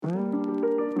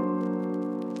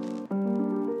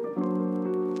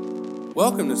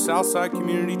Welcome to Southside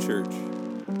Community Church.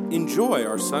 Enjoy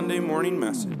our Sunday morning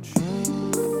message.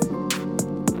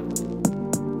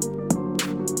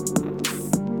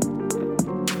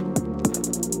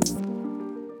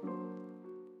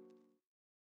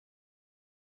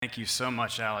 Thank you so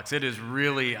much, Alex. It is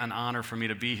really an honor for me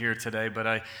to be here today,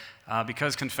 but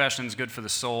because confession is good for the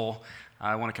soul,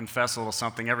 I want to confess a little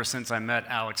something. Ever since I met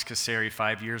Alex Caseri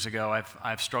 5 years ago,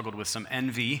 I've struggled with some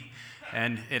envy,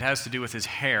 and it has to do with his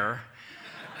hair.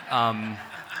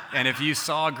 And if you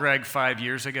saw Greg 5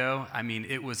 years ago, I mean,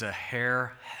 it was a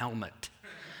hair helmet.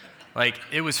 Like,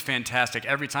 it was fantastic.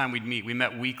 Every time we'd meet, we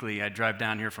met weekly. I'd drive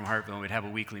down here from Hartville, and we'd have a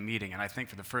weekly meeting, and I think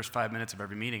for the first 5 minutes of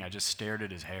every meeting, I just stared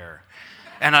at his hair.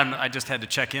 And I just had to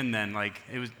check in then. Like,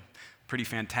 it was pretty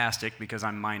fantastic because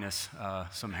I'm minus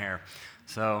some hair.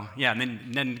 So, yeah,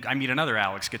 and then I meet another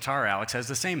Alex, Guitar Alex, has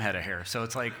the same head of hair. So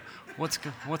it's like, what's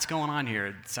going on here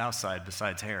at Southside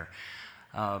besides hair?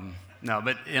 No,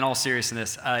 but in all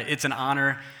seriousness, it's an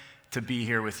honor to be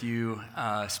here with you,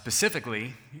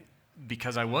 specifically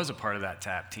because I was a part of that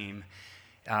TAP team.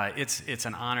 It's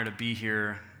an honor to be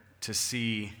here to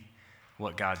see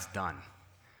what God's done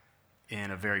in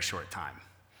a very short time.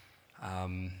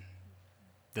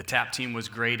 The TAP team was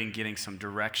great in getting some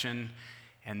direction,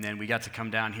 and then we got to come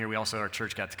down here. Our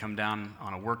church got to come down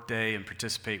on a work day and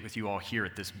participate with you all here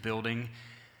at this building,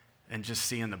 and just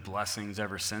seeing the blessings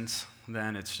ever since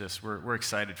then. It's just, we're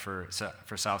excited for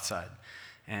Southside.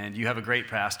 And you have a great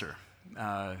pastor.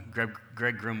 Greg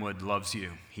Grimwood loves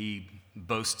you. He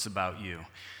boasts about you.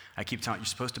 I keep telling you, you're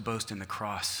supposed to boast in the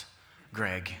cross,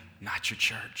 Greg, not your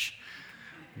church.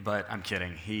 But I'm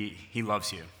kidding. He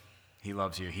loves you. He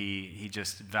loves you. He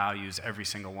just values every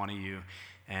single one of you.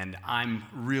 And I'm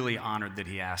really honored that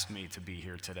he asked me to be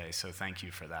here today. So thank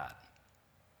you for that.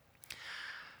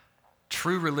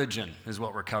 True religion is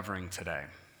what we're covering today.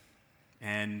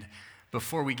 And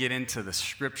before we get into the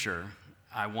scripture,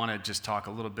 I want to just talk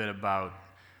a little bit about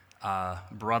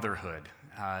brotherhood.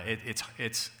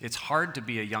 It's hard to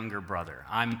be a younger brother.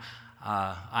 I'm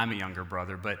a younger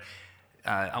brother, but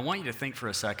I want you to think for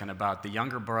a second about the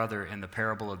younger brother in the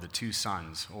parable of the two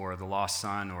sons, or the lost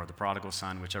son, or the prodigal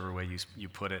son, whichever way you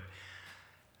put it.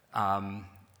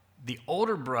 The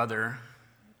older brother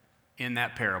in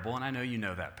that parable, and I know you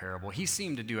know that parable, he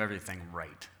seemed to do everything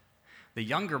right. The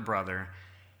younger brother,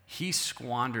 he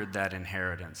squandered that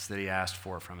inheritance that he asked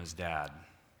for from his dad.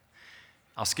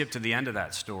 I'll skip to the end of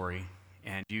that story,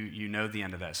 and you know the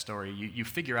end of that story. You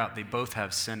figure out they both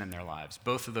have sin in their lives.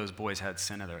 Both of those boys had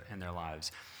sin in their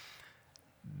lives.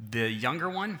 The younger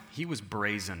one, he was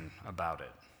brazen about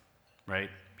it, right?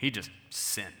 He just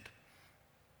sinned.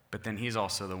 But then he's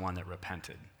also the one that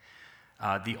repented.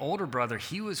 The older brother,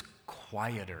 he was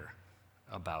quieter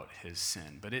about his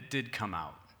sin, but it did come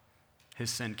out. His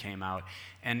sin came out.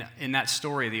 And in that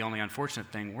story, the only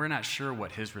unfortunate thing, we're not sure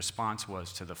what his response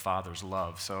was to the father's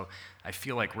love. So I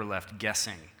feel like we're left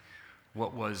guessing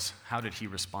how did he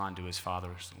respond to his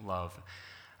father's love?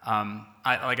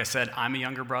 Like I said, I'm a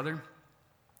younger brother.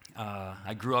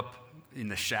 I grew up in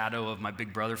the shadow of my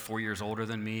big brother, 4 years older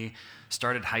than me,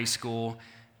 started high school.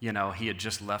 You know, he had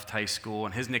just left high school,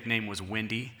 and his nickname was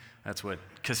Windy. That's what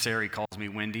Caseri calls me,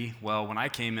 Windy. Well, when I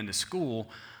came into school,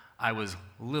 I was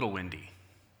Little Windy.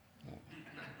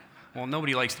 Well,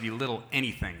 nobody likes to be little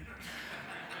anything.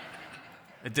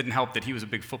 It didn't help that he was a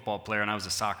big football player and I was a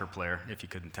soccer player, if you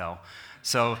couldn't tell.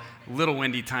 So Little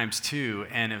Windy times 2,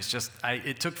 and it was just,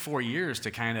 it took 4 years to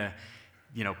kind of,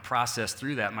 process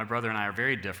through that. My brother and I are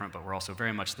very different, but we're also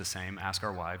very much the same. Ask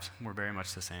our wives. We're very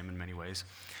much the same in many ways.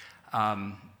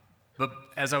 But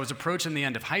as I was approaching the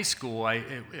end of high school,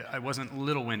 I wasn't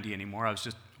Little Windy anymore. I was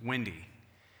just Windy.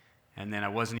 And then I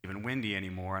wasn't even Windy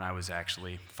anymore, and I was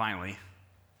actually, finally,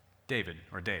 David,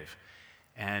 or Dave.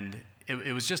 And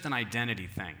it was just an identity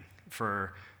thing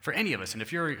for any of us. And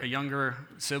if you're a younger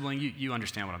sibling, you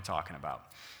understand what I'm talking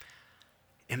about.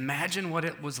 Imagine what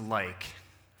it was like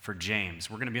for James.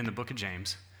 We're going to be in the book of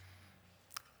James.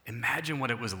 Imagine what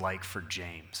it was like for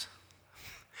James,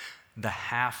 the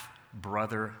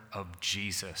half-brother of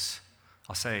Jesus.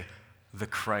 I'll say the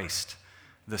Christ,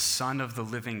 the Son of the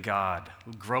living God,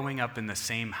 growing up in the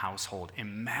same household.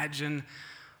 Imagine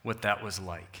what that was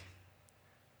like.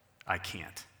 I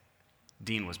can't.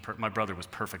 My brother was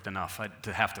perfect enough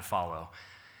to have to follow.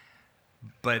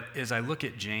 But as I look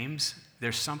at James,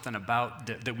 there's something about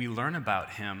that we learn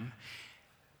about him,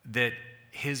 that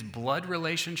his blood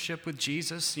relationship with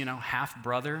Jesus,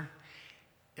 half-brother,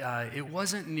 it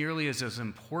wasn't nearly as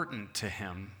important to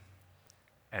him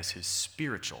as his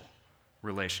spiritual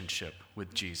relationship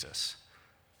with Jesus.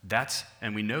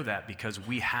 And we know that because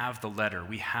we have the letter,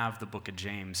 we have the book of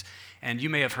James. And you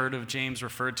may have heard of James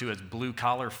referred to as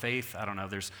blue-collar faith. I don't know,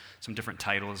 there's some different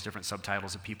titles, different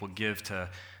subtitles that people give to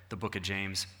the book of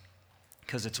James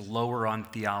because it's lower on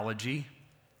theology,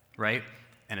 right?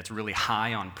 And it's really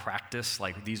high on practice,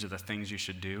 like these are the things you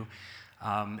should do.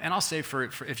 And I'll say for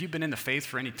if you've been in the faith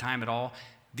for any time at all,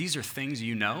 these are things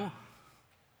you know,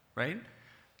 right?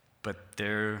 But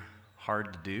they're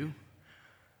hard to do.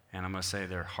 And I'm going to say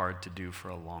they're hard to do for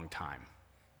a long time.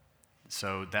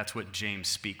 So that's what James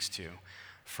speaks to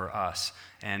for us.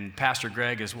 And Pastor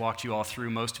Greg has walked you all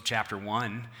through most of chapter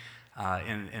 1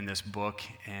 in this book.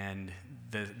 And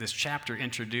this chapter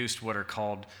introduced what are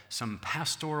called some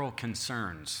pastoral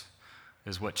concerns,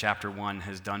 is what chapter 1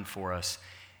 has done for us.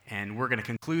 And we're going to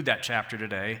conclude that chapter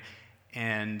today.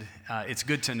 And it's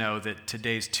good to know that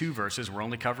today's 2 verses, we're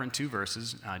only covering 2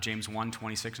 verses, James 1,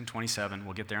 26 and 27.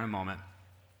 We'll get there in a moment.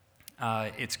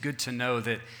 It's good to know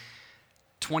that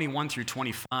 21 through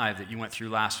 25 that you went through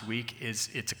last week it's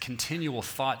a continual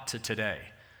thought to today.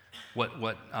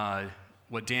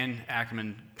 What Dan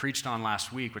Ackerman preached on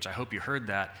last week, which I hope you heard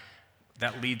that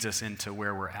leads us into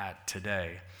where we're at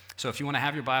today. So if you want to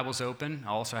have your Bibles open,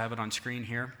 I'll also have it on screen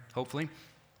here, hopefully.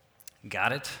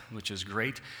 Got it, which is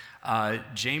great.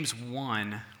 James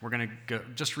 1, we're going to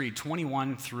just read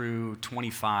 21 through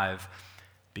 25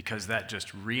 because that just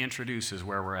reintroduces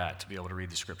where we're at to be able to read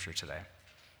the scripture today.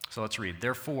 So let's read.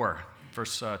 Therefore,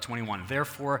 verse 21,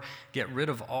 therefore get rid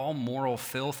of all moral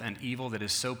filth and evil that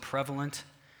is so prevalent,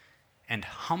 and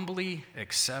humbly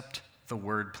accept the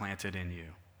word planted in you,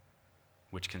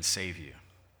 which can save you.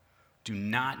 Do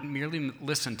not merely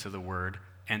listen to the word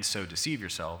and so deceive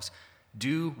yourselves.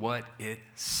 Do what it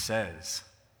says.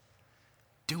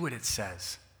 Do what it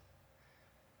says.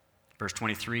 Verse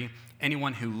 23,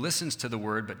 anyone who listens to the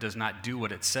word but does not do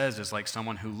what it says is like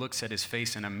someone who looks at his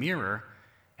face in a mirror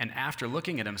and after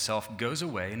looking at himself goes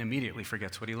away and immediately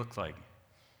forgets what he looked like.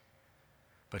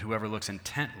 But whoever looks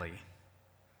intently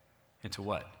into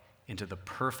what? Into the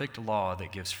perfect law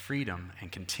that gives freedom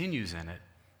and continues in it,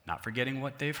 not forgetting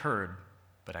what they've heard,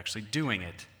 but actually doing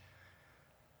it.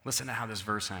 Listen to how this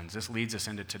verse ends. This leads us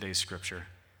into today's scripture.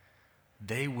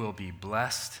 They will be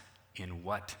blessed in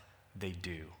what they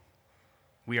do.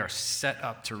 We are set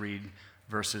up to read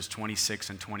verses 26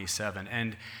 and 27.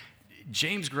 And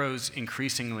James grows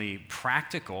increasingly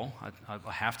practical.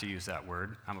 I have to use that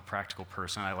word. I'm a practical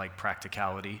person. I like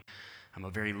practicality. I'm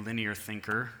a very linear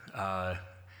thinker.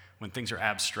 When things are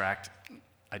abstract,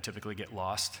 I typically get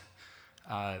lost.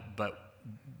 But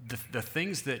the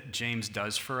things that James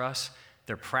does for us,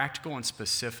 they're practical and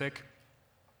specific.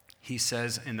 He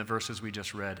says in the verses we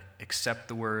just read, accept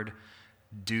the word,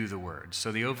 do the word.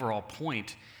 So the overall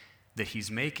point that he's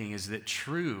making is that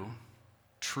true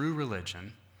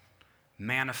religion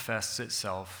manifests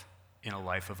itself in a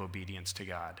life of obedience to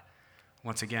God.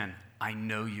 Once again, I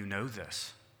know you know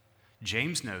this.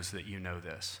 James knows that you know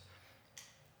this,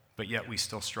 but yet we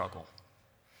still struggle.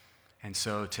 And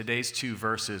so today's 2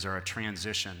 verses are a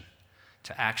transition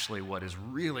to actually what is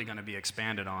really going to be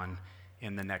expanded on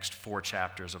in the next 4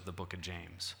 chapters of the book of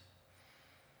James.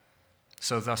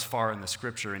 So thus far in the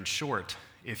scripture, in short,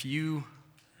 if you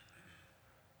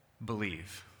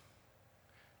believe,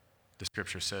 the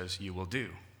scripture says you will do.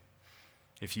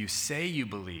 If you say you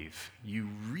believe, you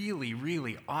really,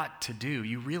 really ought to do.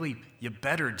 You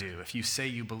better do if you say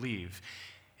you believe.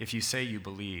 If you say you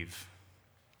believe,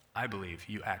 I believe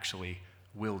you actually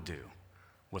will do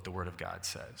what the Word of God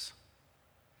says.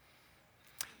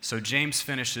 So James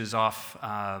finishes off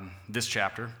this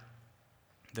chapter,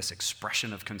 this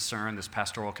expression of concern, this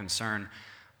pastoral concern,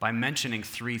 by mentioning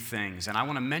 3 things. And I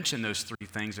want to mention those 3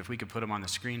 things, if we could put them on the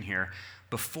screen here,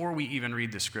 before we even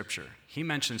read the scripture. He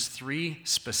mentions 3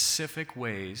 specific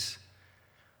ways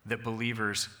that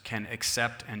believers can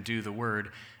accept and do the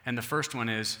word. And the first one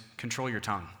is control your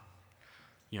tongue.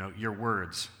 Your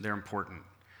words, they're important.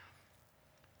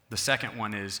 The second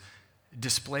one is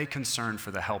display concern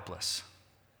for the helpless.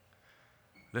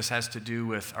 This has to do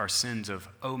with our sins of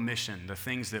omission, the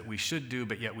things that we should do,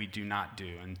 but yet we do not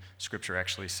do. And Scripture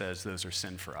actually says those are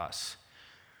sin for us.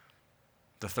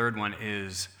 The third one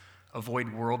is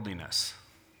avoid worldliness.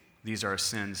 These are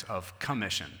sins of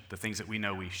commission, the things that we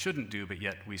know we shouldn't do, but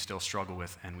yet we still struggle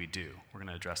with and we do. We're going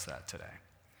to address that today.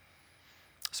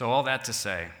 So all that to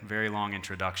say, very long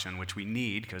introduction, which we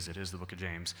need, because it is the book of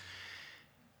James,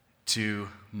 to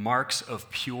marks of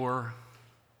pure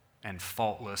and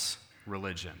faultless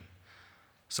religion.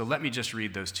 So let me just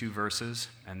read those 2 verses,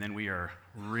 and then we are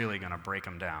really going to break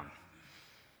them down.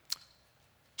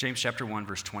 James chapter 1,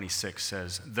 verse 26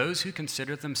 says, those who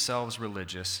consider themselves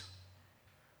religious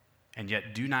and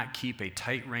yet do not keep a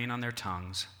tight rein on their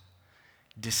tongues,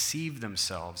 deceive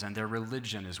themselves, and their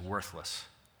religion is worthless.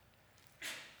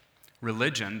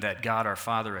 Religion that God our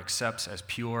Father accepts as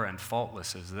pure and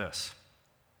faultless is this: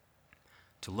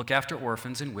 to look after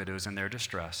orphans and widows in their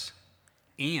distress,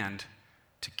 and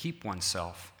to keep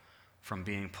oneself from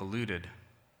being polluted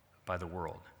by the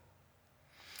world.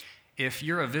 If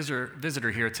you're a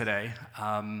visitor here today,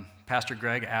 Pastor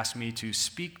Greg asked me to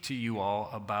speak to you all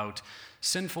about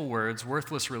sinful words,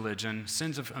 worthless religion,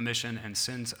 sins of omission, and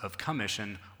sins of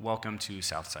commission. Welcome to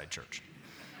Southside Church.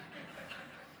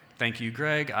 Thank you,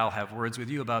 Greg. I'll have words with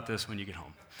you about this when you get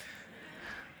home.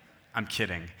 I'm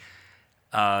kidding.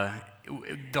 I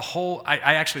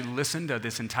actually listened to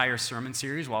this entire sermon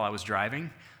series while I was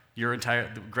driving.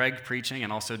 Greg preaching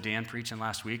and also Dan preaching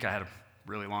last week. I had a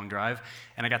really long drive,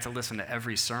 and I got to listen to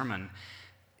every sermon.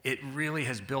 It really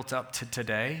has built up to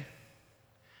today,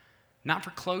 not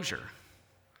for closure,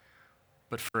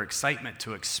 but for excitement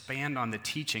to expand on the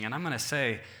teaching. And I'm going to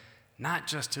say, not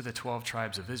just to the 12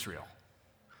 tribes of Israel.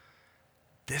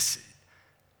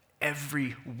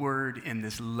 Every word in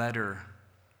this letter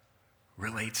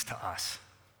relates to us.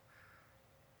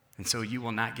 And so you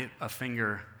will not get a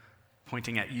finger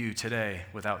pointing at you today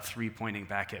without 3 pointing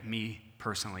back at me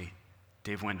personally,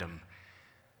 Dave Windham,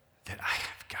 that I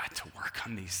have got to work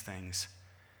on these things.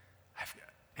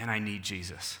 And I need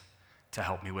Jesus to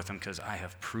help me with them because I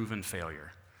have proven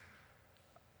failure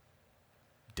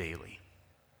daily.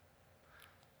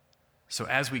 So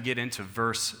as we get into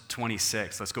verse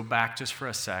 26, let's go back just for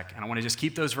a sec. And I want to just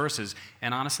keep those verses.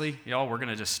 And honestly, y'all, we're going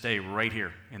to just stay right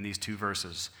here in these 2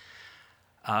 verses.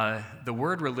 The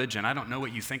word religion, I don't know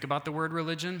what you think about the word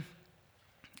religion.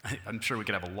 I'm sure we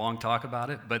could have a long talk about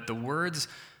it, but the words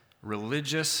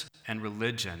religious and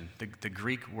religion, the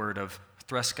Greek word of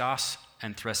threskas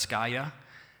and threskaia,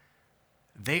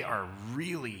 they are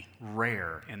really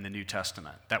rare in the New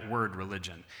Testament, that word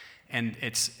religion. And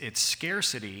its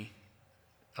scarcity,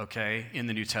 okay, in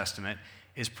the New Testament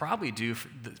is probably due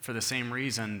for the same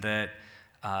reason that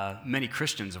many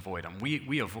Christians avoid them.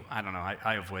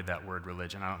 I avoid that word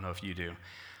religion. I don't know if you do.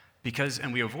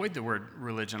 And we avoid the word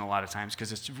religion a lot of times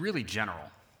because it's really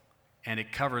general, and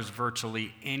it covers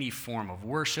virtually any form of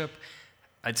worship.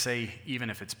 I'd say even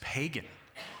if it's pagan,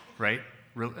 right?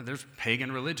 There's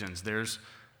pagan religions. There's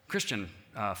Christian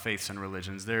faiths and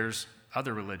religions. There's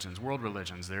other religions, world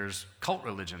religions. There's cult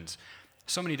religions.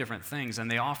 So many different things, and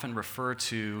they often refer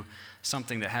to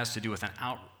something that has to do with an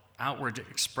outward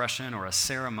expression or a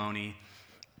ceremony,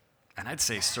 and I'd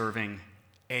say serving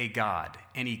a God,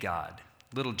 any God.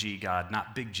 Little g God,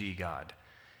 not big G God.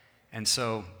 And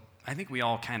so I think we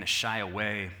all kind of shy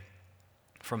away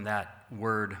from that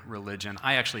word religion.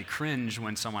 I actually cringe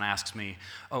when someone asks me,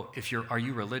 are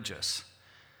you religious?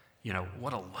 You know,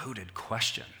 what a loaded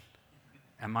question.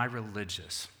 Am I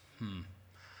religious?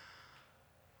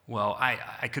 Well,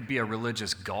 I could be a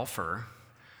religious golfer,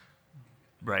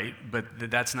 right? But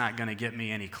that's not going to get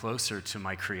me any closer to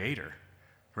my Creator,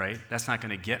 right? That's not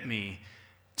going to get me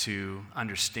to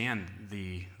understand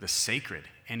the sacred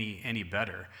any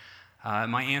better.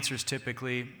 My answer is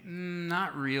typically,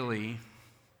 not really.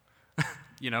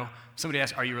 You know, somebody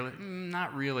asks, are you really?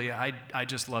 Not really. I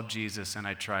just love Jesus and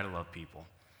I try to love people.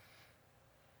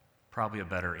 Probably a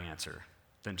better answer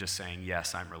than just saying,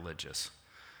 yes, I'm religious,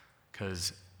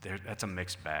 because that's a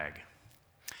mixed bag.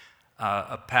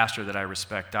 A pastor that I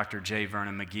respect, Dr. J.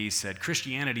 Vernon McGee, said,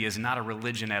 Christianity is not a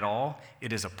religion at all,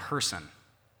 it is a person.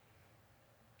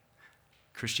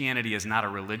 Christianity is not a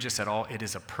religious at all, it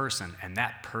is a person, and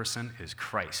that person is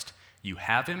Christ. You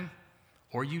have him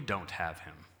or you don't have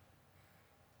him.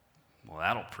 Well,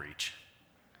 that'll preach,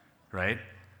 right?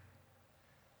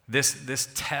 This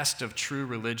test of true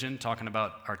religion, talking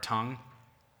about our tongue,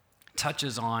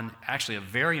 touches on actually a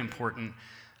very important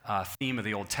theme of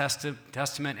the Old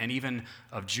Testament and even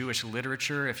of Jewish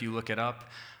literature, if you look it up,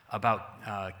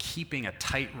 about keeping a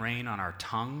tight rein on our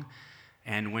tongue.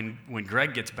 And when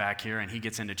Greg gets back here and he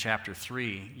gets into chapter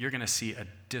 3, you're going to see a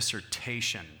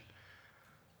dissertation,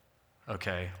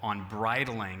 okay, on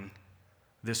bridling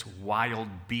this wild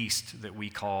beast that we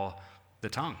call the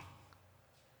tongue.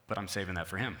 But I'm saving that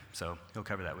for him, so he'll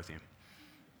cover that with you.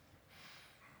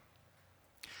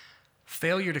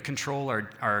 Failure to control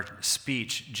our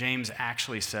speech, James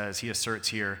actually says, he asserts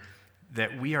here,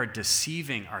 that we are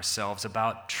deceiving ourselves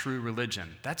about true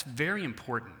religion. That's very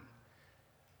important.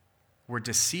 We're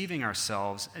deceiving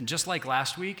ourselves. And just like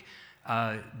last week,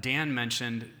 Dan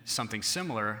mentioned something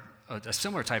similar, a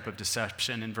similar type of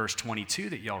deception in verse 22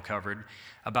 that y'all covered,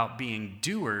 about being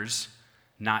doers,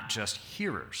 not just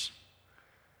hearers.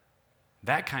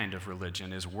 That kind of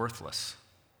religion is worthless.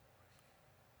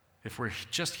 If we're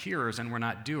just hearers and we're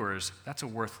not doers, that's a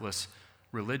worthless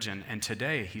religion. And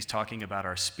today he's talking about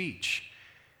our speech.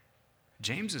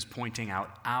 James is pointing out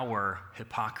our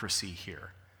hypocrisy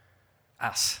here.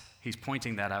 Us. He's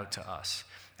pointing that out to us.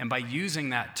 And by using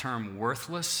that term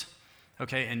worthless,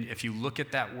 okay, and if you look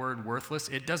at that word worthless,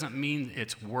 it doesn't mean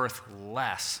it's worth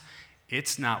less.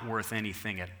 It's not worth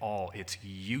anything at all. It's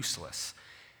useless.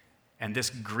 And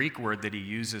this Greek word that he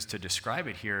uses to describe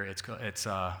it here, it's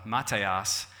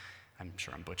mataios. I'm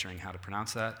sure I'm butchering how to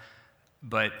pronounce that.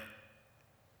 But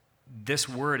this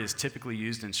word is typically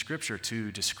used in Scripture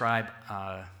to describe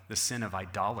the sin of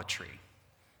idolatry,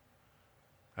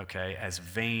 okay, as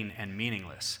vain and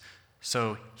meaningless.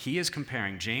 So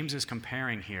James is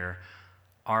comparing here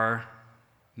our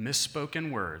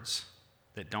misspoken words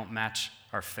that don't match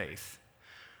our faith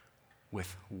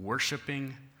with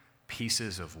worshiping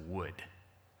pieces of wood.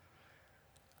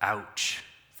 Ouch.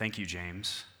 Thank you,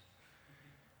 James.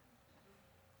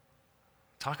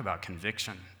 Talk about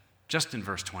conviction. Just in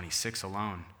verse 26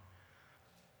 alone.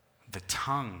 The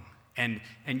tongue. And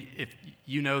if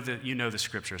you know the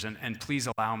scriptures, and please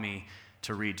allow me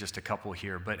to read just a couple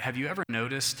here, but have you ever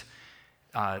noticed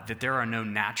that there are no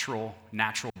natural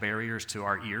barriers to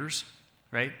our ears,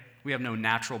 right? We have no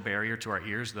natural barrier to our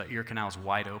ears. The ear canal is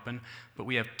wide open, but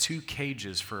we have two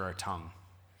cages for our tongue.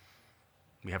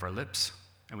 We have our lips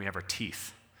and we have our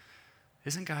teeth.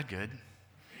 Isn't God good?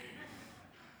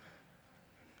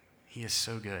 He is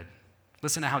so good.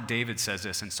 Listen to how David says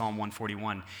this in Psalm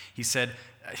 141. He said,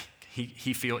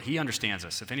 he understands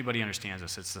this. If anybody understands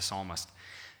this, it's the psalmist.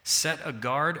 Set a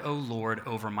guard, O Lord,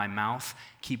 over my mouth.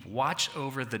 Keep watch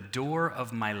over the door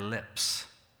of my lips.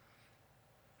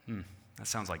 That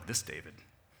sounds like this David.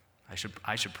 I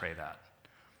should pray that.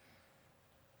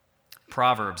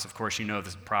 Proverbs, of course, you know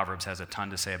this. Proverbs has a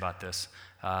ton to say about this.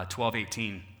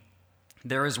 12:18.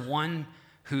 There is one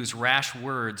whose rash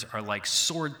words are like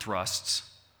sword thrusts,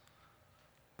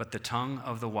 but the tongue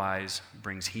of the wise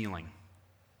brings healing.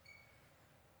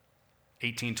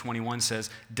 18:21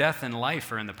 says, death and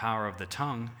life are in the power of the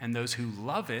tongue, and those who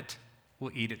love it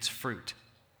will eat its fruit.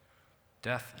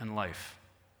 Death and life.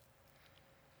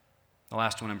 The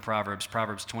last one in Proverbs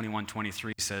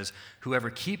 21:23 says,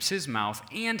 whoever keeps his mouth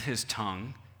and his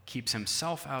tongue keeps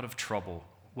himself out of trouble.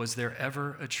 Was there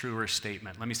ever a truer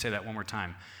statement? Let me say that one more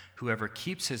time. Whoever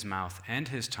keeps his mouth and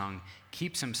his tongue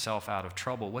keeps himself out of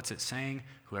trouble. What's it saying?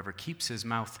 Whoever keeps his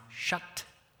mouth shut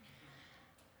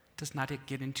does not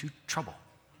get into trouble.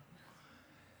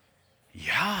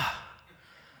 Yeah,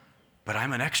 but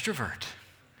I'm an extrovert.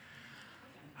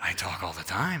 I talk all the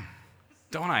time.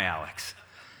 Don't I, Alex?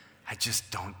 I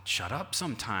just don't shut up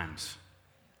sometimes.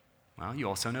 Well, you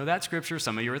also know that scripture.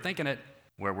 Some of you are thinking it.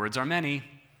 Where words are many,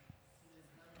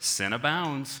 sin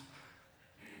abounds.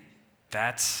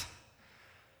 That's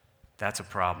a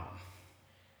problem.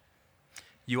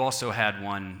 You also had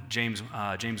one, James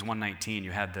 1:19,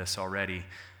 you had this already.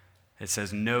 It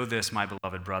says, know this, my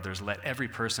beloved brothers, let every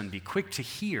person be quick to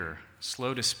hear,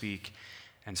 slow to speak,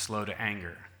 and slow to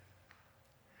anger.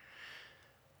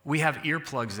 We have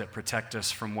earplugs that protect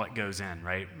us from what goes in,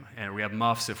 right? And we have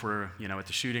muffs if we're, at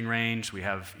the shooting range. We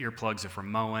have earplugs if we're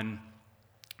mowing.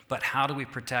 But how do we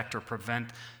protect or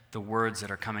prevent the words that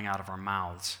are coming out of our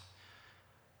mouths?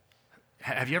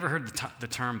 Have you ever heard the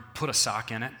term put a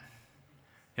sock in it?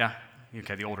 Yeah?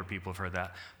 Okay, the older people have heard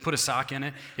that. Put a sock in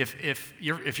it. If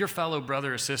your fellow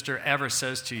brother or sister ever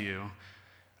says to you,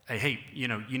 hey, you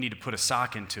need to put a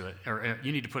sock into it, or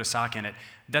you need to put a sock in it,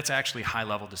 that's actually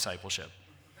high-level discipleship.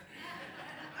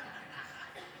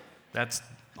 That's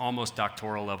almost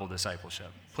doctoral level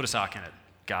discipleship. Put a sock in it.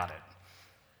 Got it.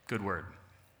 Good word.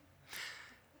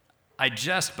 I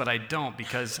jest, but I don't,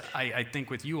 because I think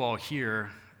with you all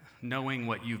here, knowing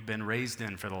what you've been raised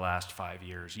in for the last 5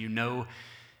 years, you know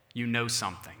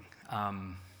something.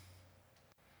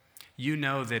 You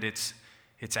know that it's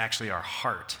actually our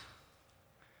heart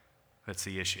that's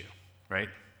the issue, right?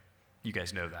 You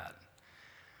guys know that.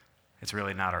 It's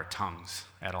really not our tongues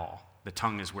at all. The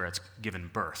tongue is where it's given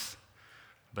birth.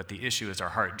 But the issue is our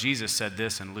heart. Jesus said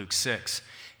this in Luke 6.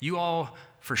 You all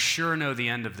for sure know the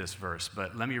end of this verse,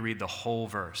 but let me read the whole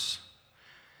verse.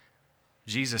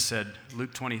 Jesus said,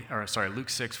 Luke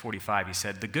 6:45, he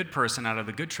said, the good person out of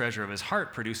the good treasure of his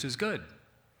heart produces good.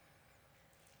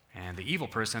 And the evil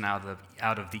person out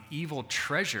of the evil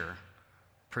treasure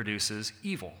produces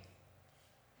evil.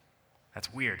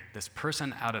 That's weird. This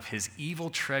person out of his evil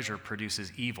treasure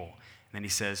produces evil. And then he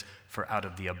says, for out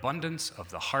of the abundance of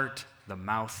the heart, the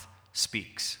mouth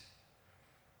speaks.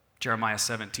 Jeremiah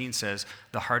 17 says,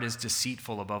 the heart is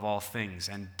deceitful above all things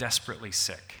and desperately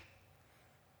sick.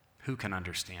 Who can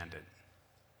understand it?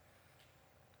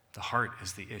 The heart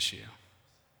is the issue.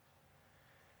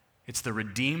 It's the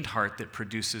redeemed heart that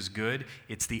produces good.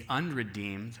 It's the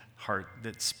unredeemed heart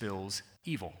that spills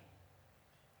evil.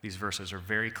 These verses are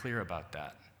very clear about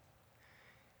that.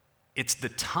 It's the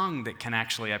tongue that can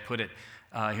actually, I put it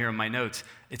here in my notes,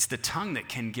 it's the tongue that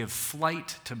can give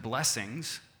flight to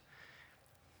blessings,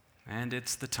 and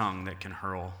it's the tongue that can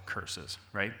hurl curses,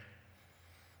 right?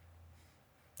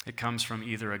 It comes from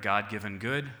either a God-given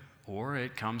good or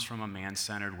it comes from a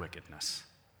man-centered wickedness.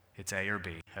 It's A or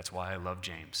B. That's why I love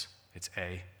James. It's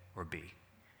A or B.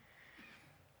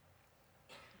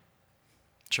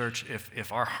 Church,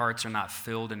 if our hearts are not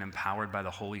filled and empowered by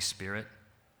the Holy Spirit,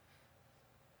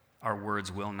 our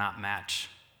words will not match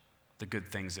the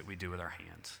good things that we do with our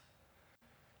hands.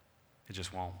 It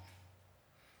just won't.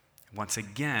 Once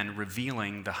again,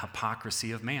 revealing the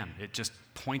hypocrisy of man. It just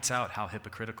points out how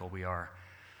hypocritical we are.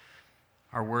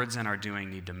 Our words and our doing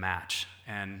need to match.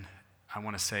 And I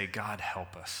want to say, God,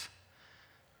 help us.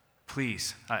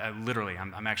 Please,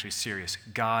 I'm actually serious.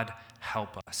 God,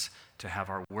 help us to have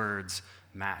our words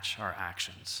match our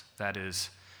actions.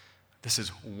 This is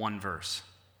one verse.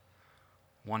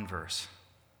 One verse.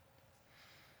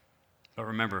 But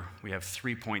remember, we have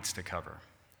 3 points to cover.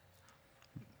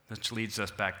 Which leads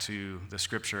us back to the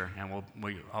scripture, and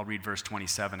I'll read verse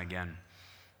 27 again,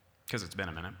 because it's been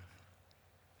a minute.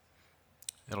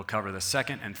 It'll cover the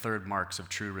second and third marks of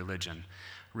true religion.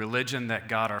 Religion that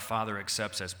God our Father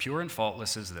accepts as pure and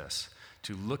faultless is this: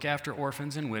 to look after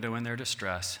orphans and widow in their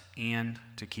distress, and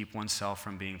to keep oneself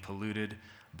from being polluted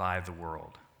by the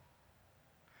world.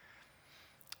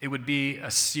 It would be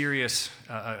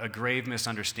a grave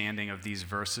misunderstanding of these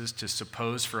verses to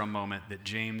suppose for a moment that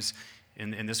James,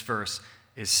 in this verse,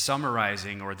 is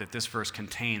summarizing, or that this verse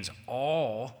contains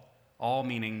all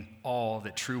meaning all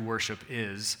that true worship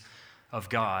is of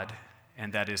God,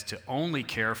 and that is to only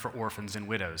care for orphans and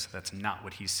widows. That's not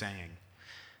what he's saying.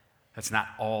 That's not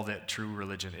all that true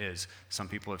religion is. Some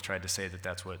people have tried to say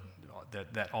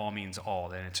that all means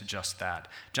all, and it's just that.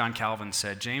 John Calvin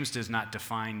said, James does not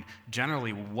define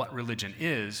generally what religion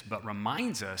is, but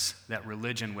reminds us that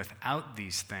religion without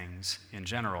these things in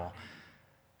general,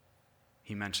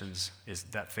 he mentions, is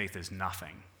that faith is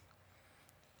nothing.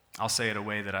 I'll say it a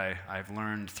way that I've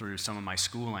learned through some of my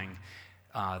schooling,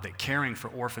 that caring for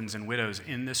orphans and widows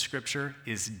in this scripture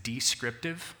is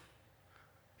descriptive.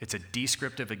 It's a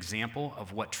descriptive example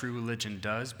of what true religion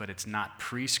does, but it's not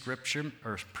prescriptive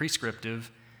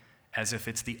as if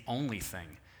it's the only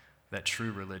thing that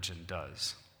true religion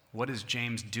does. What is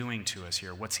James doing to us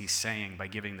here? What's he saying by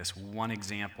giving this one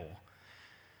example?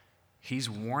 He's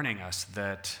warning us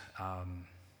that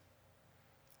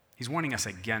he's warning us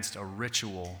against a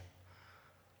ritual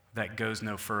that goes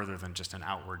no further than just an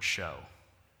outward show,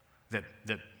 that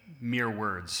mere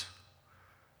words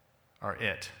are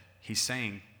it. He's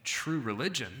saying true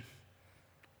religion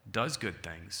does good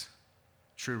things.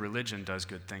 True religion does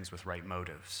good things with right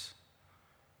motives,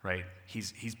 right?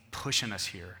 He's pushing us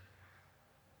here.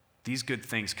 These good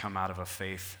things come out of a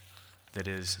faith that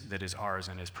is ours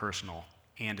and is personal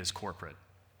and is corporate,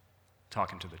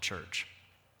 talking to the church.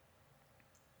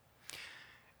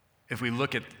 If we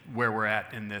look at where we're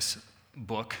at in this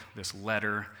book, this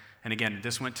letter, and again,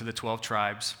 this went to the 12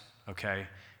 tribes, okay?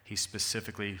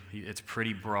 It's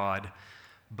pretty broad,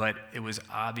 but it was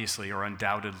obviously or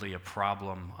undoubtedly a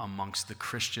problem amongst the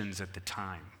Christians at the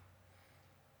time.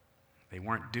 They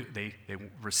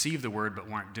received the word but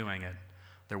weren't doing it.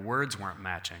 Their words weren't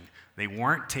matching. They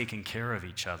weren't taking care of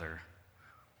each other,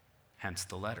 hence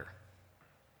the letter.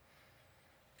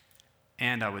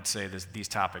 And I would say these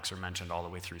topics are mentioned all the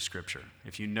way through Scripture.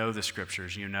 If you know the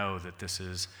Scriptures, you know that this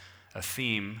is a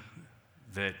theme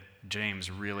that James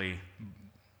really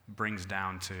brings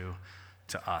down to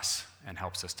us and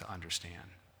helps us to understand.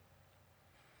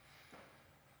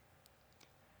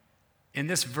 In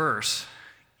this verse,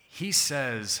 he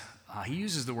says, he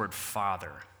uses the word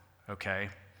father, okay?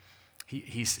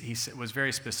 He was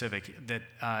very specific that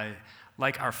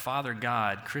like our Father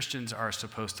God, Christians are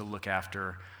supposed to look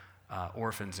after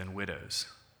orphans and widows.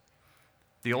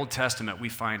 The Old Testament we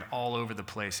find all over the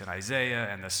place in Isaiah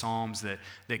and the Psalms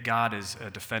that God is a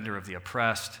defender of the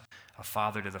oppressed, a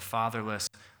father to the fatherless,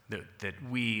 that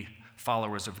we,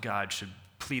 followers of God, should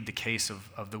plead the case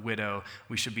of the widow.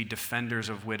 We should be defenders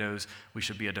of widows. We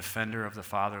should be a defender of the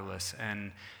fatherless.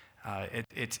 And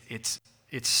it's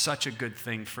such a good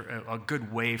thing, a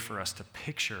good way for us to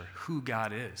picture who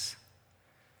God is.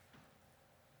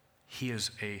 He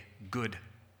is a good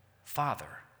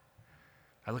Father.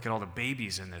 I look at all the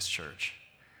babies in this church.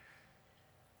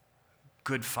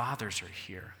 Good fathers are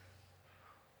here,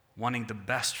 wanting the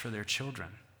best for their children.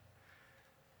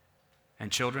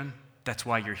 And children, that's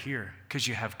why you're here, because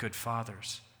you have good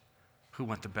fathers who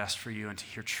want the best for you and to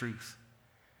hear truth.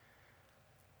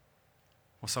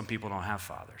 Well, some people don't have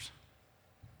fathers.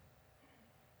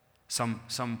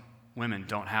 Some women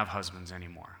don't have husbands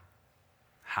anymore.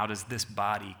 How does this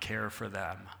body care for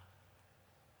them?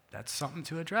 That's something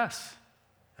to address.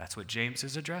 That's what James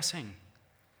is addressing.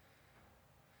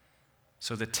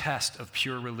 So the test of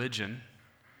pure religion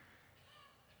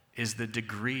is the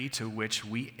degree to which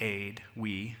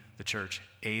we, the church,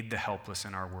 aid the helpless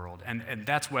in our world. And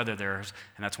that's whether there's,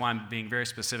 and that's why I'm being very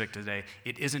specific today,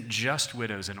 it isn't just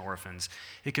widows and orphans.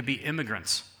 It could be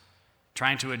immigrants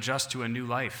trying to adjust to a new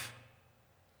life.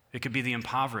 It could be the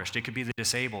impoverished. It could be the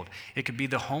disabled. It could be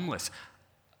the homeless.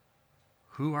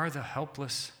 Who are the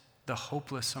helpless, the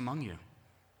hopeless among you?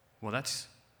 Well,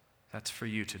 that's for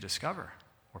you to discover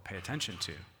or pay attention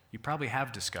to. You probably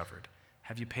have discovered.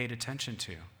 Have you paid attention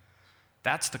to?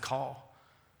 That's the call.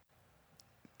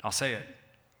 I'll say it.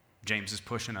 James is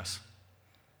pushing us,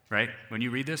 right? When you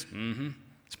read this,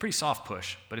 it's a pretty soft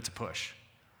push, but it's a push.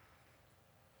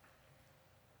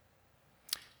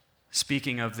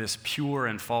 Speaking of this pure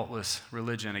and faultless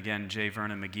religion, again, J.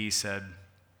 Vernon McGee said,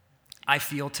 I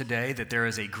feel today that there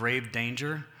is a grave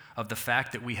danger of the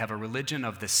fact that we have a religion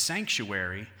of the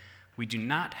sanctuary. We do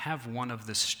not have one of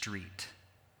the street.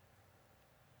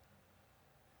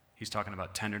 He's talking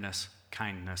about tenderness,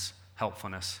 kindness,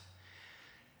 helpfulness.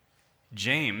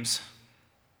 James,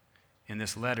 in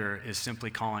this letter, is simply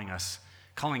calling us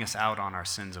out on our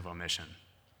sins of omission.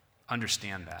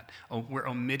 Understand that. We're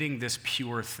omitting this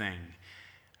pure thing.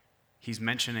 He's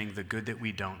mentioning the good that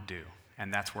we don't do,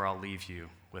 and that's where I'll leave you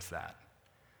with that.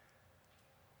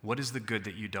 What is the good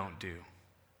that you don't do?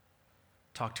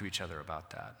 Talk to each other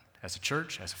about that. As a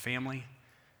church, as a family,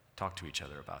 talk to each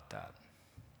other about that.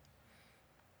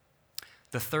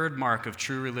 The third mark of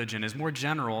true religion is more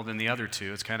general than the other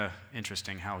two. It's kind of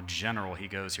interesting how general he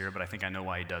goes here, but I think I know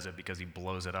why he does it, because he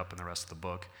blows it up in the rest of the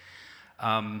book.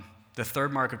 The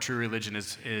third mark of true religion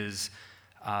is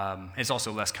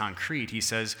also less concrete. He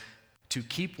says to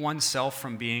keep oneself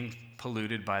from being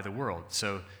polluted by the world.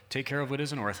 So take care of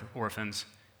widows and orphans,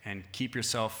 and keep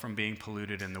yourself from being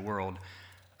polluted in the world.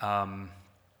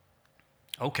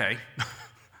 Okay,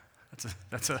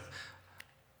 that's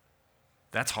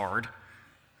hard.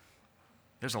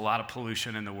 There's a lot of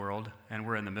pollution in the world, and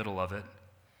we're in the middle of it.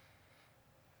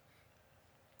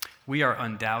 We are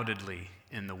undoubtedly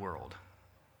in the world.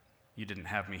 You didn't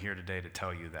have me here today to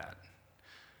tell you that.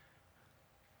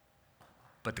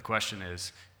 But the question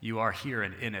is, you are here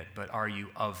and in it, but are you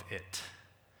of it?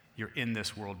 You're in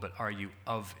this world, but are you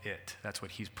of it? That's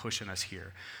what he's pushing us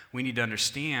here. We need to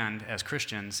understand as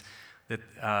Christians that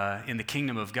in the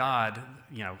kingdom of God,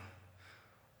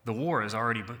 the war has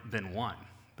already been won.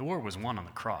 The war was won on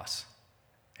the cross.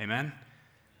 Amen?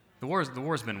 The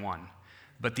war's been won.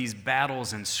 But these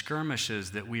battles and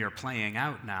skirmishes that we are playing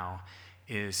out now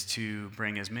is to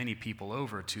bring as many people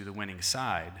over to the winning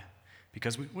side,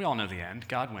 because we all know the end.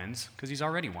 God wins because he's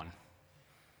already won.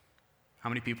 How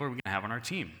many people are we going to have on our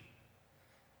team?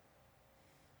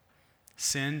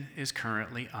 Sin is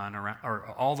currently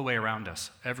all the way around us,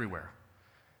 everywhere.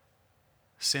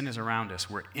 Sin is around us.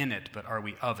 We're in it, but are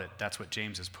we of it? That's what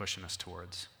James is pushing us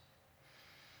towards.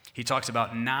 He talks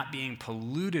about not being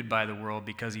polluted by the world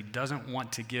because he doesn't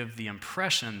want to give the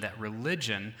impression that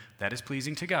religion that is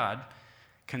pleasing to God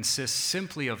consists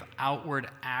simply of outward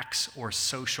acts or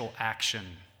social action.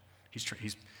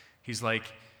 He's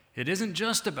like, it isn't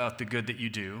just about the good that you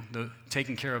do,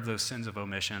 taking care of those sins of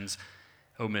omission.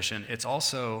 It's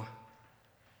also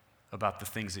about the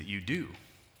things that you do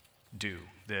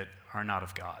that are not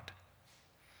of God.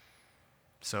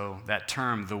 So that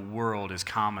term, the world, is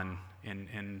common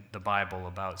in the Bible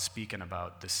about speaking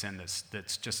about the sin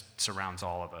that's just surrounds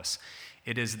all of us.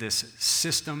 It is this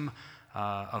system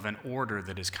of an order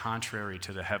that is contrary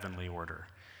to the heavenly order.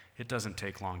 It doesn't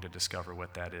take long to discover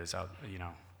what that is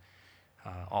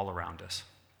all around us.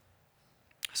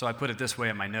 So I put it this way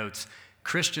in my notes: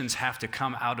 Christians have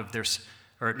come out of their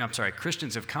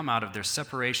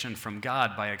separation from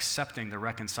God by accepting the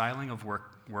reconciling of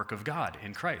work of God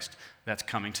in Christ. That's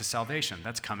coming to salvation.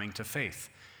 That's coming to faith.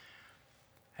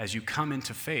 As you come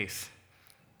into faith,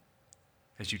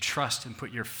 as you trust and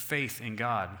put your faith in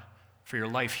God for your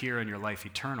life here and your life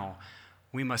eternal,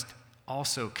 we must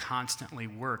also constantly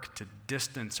work to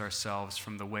distance ourselves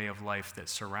from the way of life that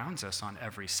surrounds us on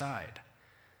every side.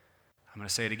 I'm going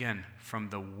to say it again, from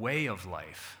the way of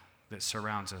life that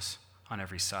surrounds us on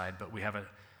every side. But we have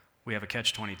a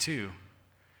catch-22,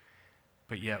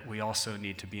 but yet we also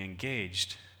need to be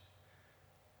engaged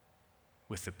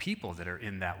with the people that are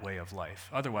in that way of life.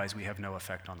 Otherwise, we have no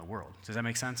effect on the world. Does that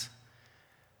make sense?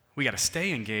 We got to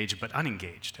stay engaged but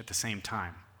unengaged at the same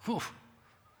time. Whew.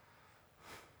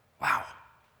 Wow.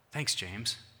 Thanks,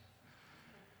 James.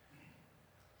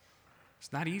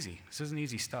 It's not easy. This isn't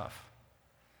easy stuff.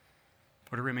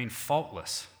 Or to remain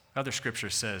faultless. Other scripture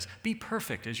says, be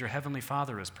perfect as your heavenly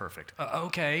Father is perfect.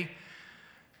 Okay.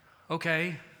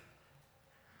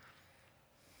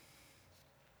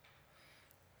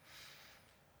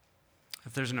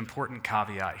 If there's an important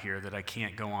caveat here that I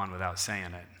can't go on without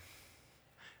saying it,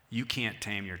 you can't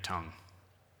tame your tongue.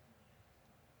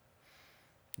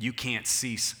 You can't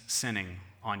cease sinning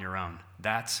on your own.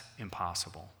 That's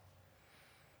impossible.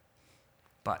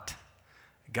 But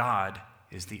God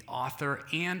is the author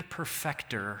and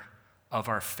perfecter of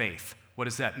our faith. What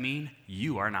does that mean?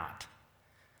 You are not.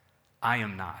 I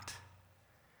am not.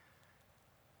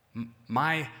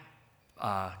 My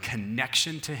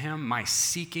connection to him, my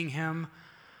seeking him,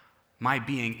 my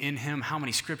being in him, how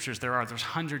many scriptures there are. There's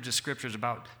hundreds of scriptures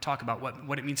talk about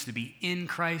what it means to be in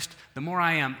Christ. The more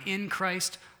I am in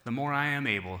Christ, the more I am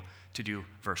able to do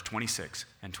verse 26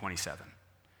 and 27.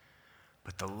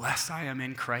 But the less I am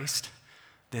in Christ,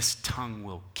 this tongue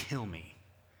will kill me,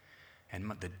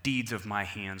 and the deeds of my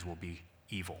hands will be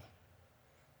evil.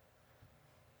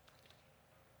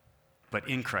 But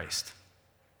in Christ,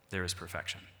 there is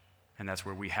perfection. And that's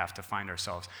where we have to find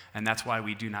ourselves. And that's why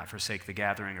we do not forsake the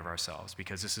gathering of ourselves,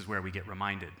 because this is where we get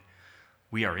reminded.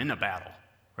 We are in a battle,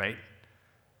 right?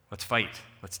 Let's fight.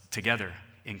 Let's together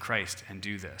in Christ and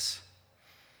do this.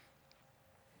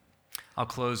 I'll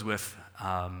close with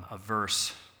a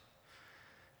verse.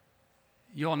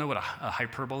 You all know what a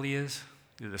hyperbole is?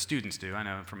 The students do. I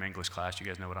know from English class, you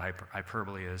guys know what a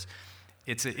hyperbole is.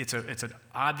 It's an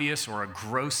obvious or a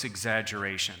gross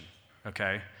exaggeration,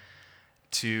 okay?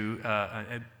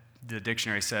 The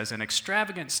dictionary says, an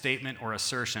extravagant statement or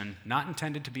assertion not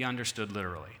intended to be understood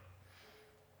literally.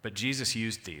 But Jesus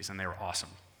used these, and they were awesome.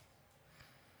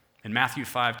 In Matthew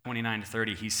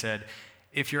 5:29-30, he said,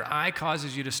 if your eye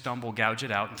causes you to stumble, gouge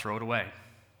it out and throw it away.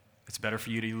 It's better for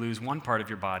you to lose one part of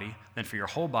your body than for your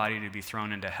whole body to be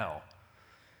thrown into hell.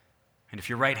 And if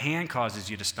your right hand causes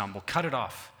you to stumble, cut it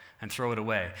off and throw it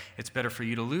away. It's better for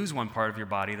you to lose one part of your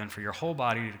body than for your whole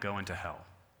body to go into hell.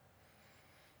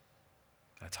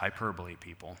 That's hyperbole,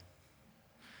 people.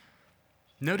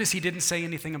 Notice he didn't say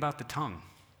anything about the tongue.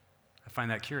 I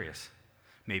find that curious.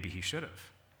 Maybe he should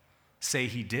have. Say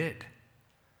he did.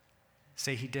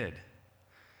 Say he did.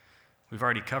 We've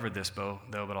already covered this, though,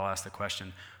 but I'll ask the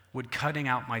question. Would cutting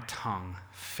out my tongue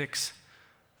fix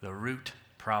the root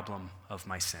problem of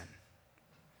my sin?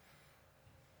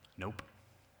 Nope.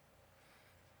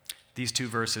 These two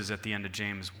verses at the end of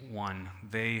James 1,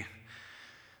 they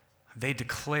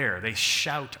declare, they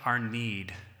shout our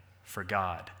need for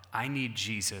God. I need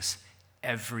Jesus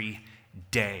every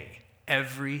day.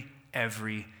 Every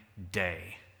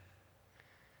day.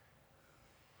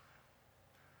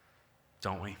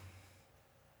 Don't we?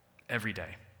 Every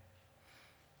day.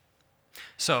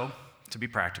 So, to be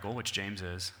practical, which James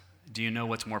is, do you know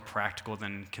what's more practical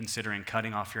than considering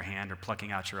cutting off your hand or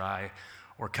plucking out your eye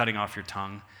or cutting off your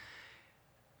tongue?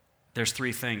 There's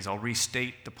three things. I'll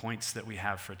restate the points that we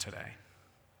have for today.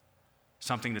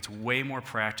 Something that's way more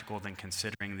practical than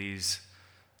considering these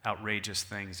outrageous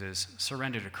things is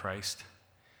surrender to Christ.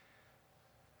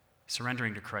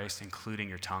 Surrendering to Christ, including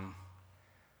your tongue.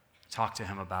 Talk to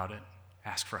him about it.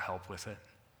 Ask for help with it.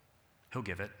 He'll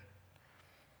give it.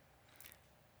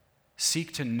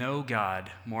 Seek to know God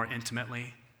more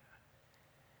intimately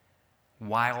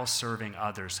while serving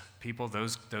others. People,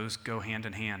 those go hand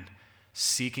in hand.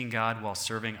 Seeking God while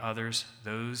serving others,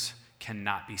 those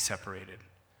cannot be separated.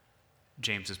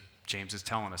 James is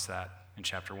telling us that in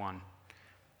chapter 1.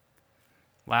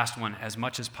 Last one, as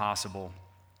much as possible,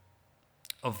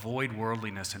 avoid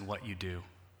worldliness in what you do.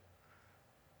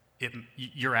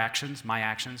 Your actions, my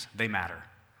actions, they matter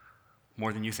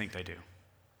more than you think they do.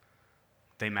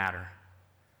 They matter.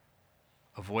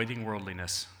 Avoiding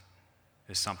worldliness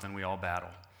is something we all battle.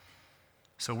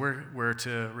 So we're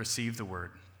to receive the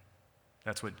word.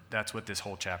 That's what this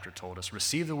whole chapter told us.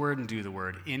 Receive the word and do the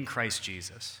word in Christ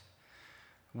Jesus.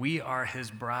 We are his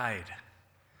bride.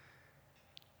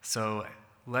 So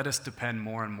let us depend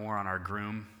more and more on our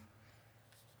groom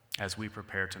as we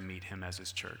prepare to meet him as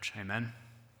his church. Amen?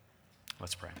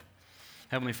 Let's pray.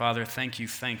 Heavenly Father, thank you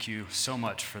so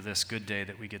much for this good day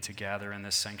that we get to gather in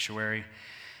this sanctuary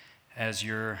as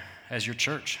your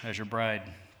church, as your bride.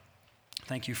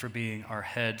 Thank you for being our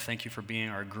head. Thank you for being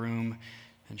our groom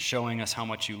and showing us how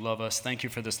much you love us. Thank you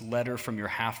for this letter from your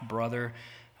half-brother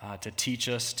to teach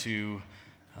us to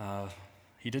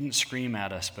He didn't scream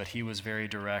at us, but he was very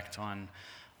direct on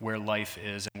where life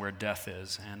is and where death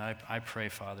is. And I pray,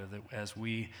 Father, that as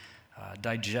we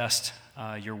digest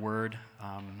your word,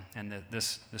 and that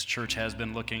this church has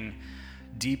been looking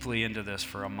deeply into this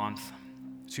for a month,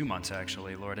 2 months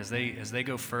actually, Lord, as they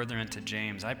go further into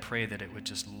James, I pray that it would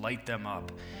just light them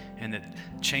up, and that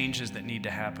changes that need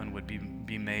to happen would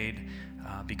be made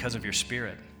because of your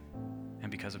Spirit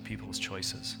and because of people's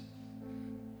choices.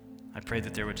 I pray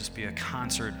that there would just be a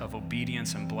concert of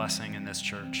obedience and blessing in this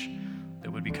church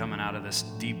that would be coming out of this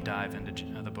deep dive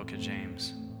into the book of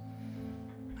James.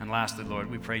 And lastly, Lord,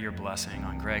 we pray your blessing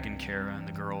on Greg and Kara and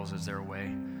the girls as they're away,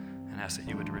 and ask that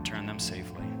you would return them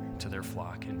safely to their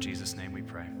flock. In Jesus' name we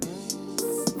pray.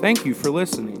 Thank you for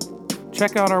listening.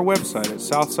 Check out our website at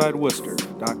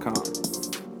southsideworcester.com.